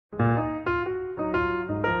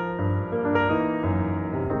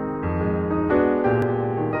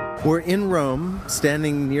We're in Rome,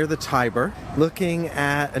 standing near the Tiber, looking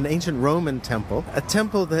at an ancient Roman temple, a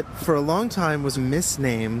temple that for a long time was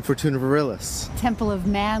misnamed Fortuna Virilis. Temple of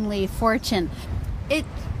manly fortune. It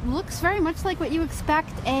looks very much like what you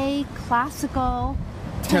expect a classical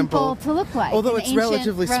temple to look like. Although it's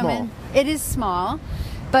relatively small. It is small,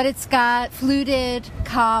 but it's got fluted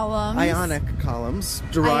columns. Ionic columns.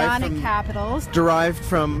 Capitals. Derived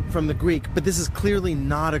from the Greek, but this is clearly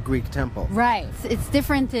not a Greek temple. Right. It's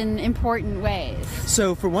different in important ways.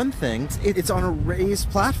 So for one thing, it's on a raised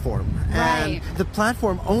platform. Right. And the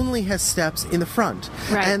platform only has steps in the front.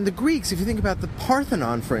 Right. And the Greeks, if you think about the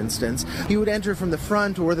Parthenon, for instance, you would enter from the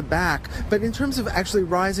front or the back, but in terms of actually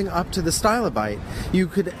rising up to the stylobite, you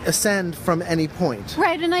could ascend from any point.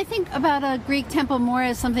 Right, and I think about a Greek temple more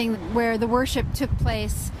as something where the worship took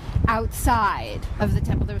place outside of the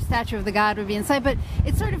temple. The statue of the god would be inside, but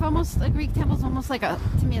it's sort of almost, a Greek temple is almost like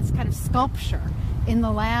to me, it's kind of sculpture in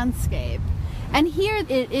the landscape. And here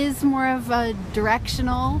it is more of a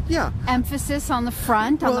directional emphasis on the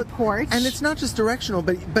front, on the porch. And it's not just directional,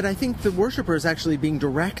 but I think the worshiper is actually being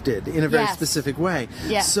directed in a very specific way.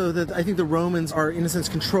 Yes. So that I think the Romans are, in a sense,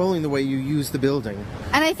 controlling the way you use the building.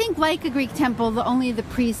 And I think, like a Greek temple, only the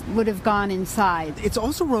priest would have gone inside. It's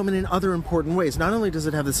also Roman in other important ways. Not only does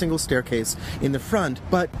it have the single staircase in the front,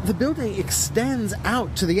 but the building extends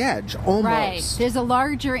out to the edge, almost. Right. There's a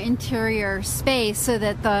larger interior space so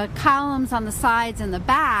that the columns on the sides and the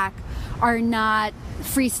back are not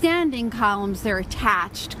freestanding columns, they're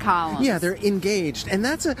attached columns. Yeah, they're engaged. And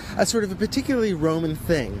that's a sort of a particularly Roman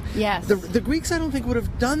thing. Yes. The Greeks, I don't think, would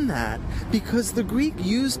have done that because the Greek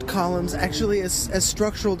used columns actually as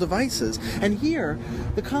structural devices. And here,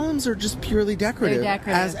 the columns are just purely decorative. They're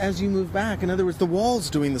decorative. As you move back. In other words, the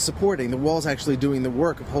wall's doing the supporting. The wall's actually doing the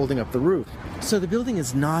work of holding up the roof. So the building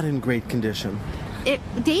is not in great condition. It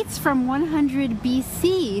dates from 100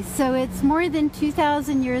 BC, so it's more than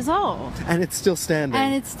 2,000 years old. And it's still standing.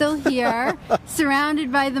 And it's still here,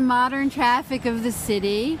 surrounded by the modern traffic of the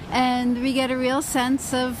city. And we get a real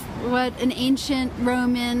sense of what an ancient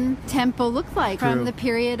Roman temple looked like from the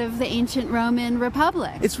period of the ancient Roman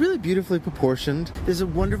Republic. It's really beautifully proportioned. There's a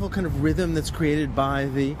wonderful kind of rhythm that's created by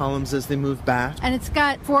the columns as they move back. And it's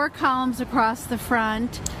got 4 columns across the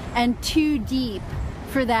front and 2 deep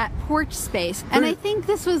for that porch space. And I think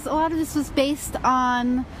a lot of this was based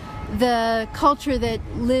on the culture that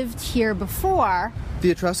lived here before.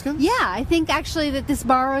 The Etruscans? Yeah, I think actually that this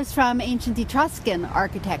borrows from ancient Etruscan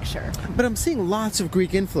architecture. But I'm seeing lots of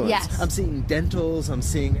Greek influence. Yes. I'm seeing dentils, I'm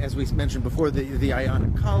seeing, as we mentioned before, the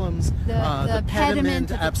Ionic columns, the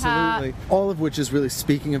pediment at the absolutely. top. All of which is really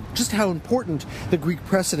speaking of just how important the Greek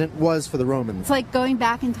precedent was for the Romans. It's like going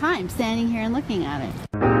back in time, standing here and looking at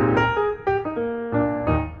it.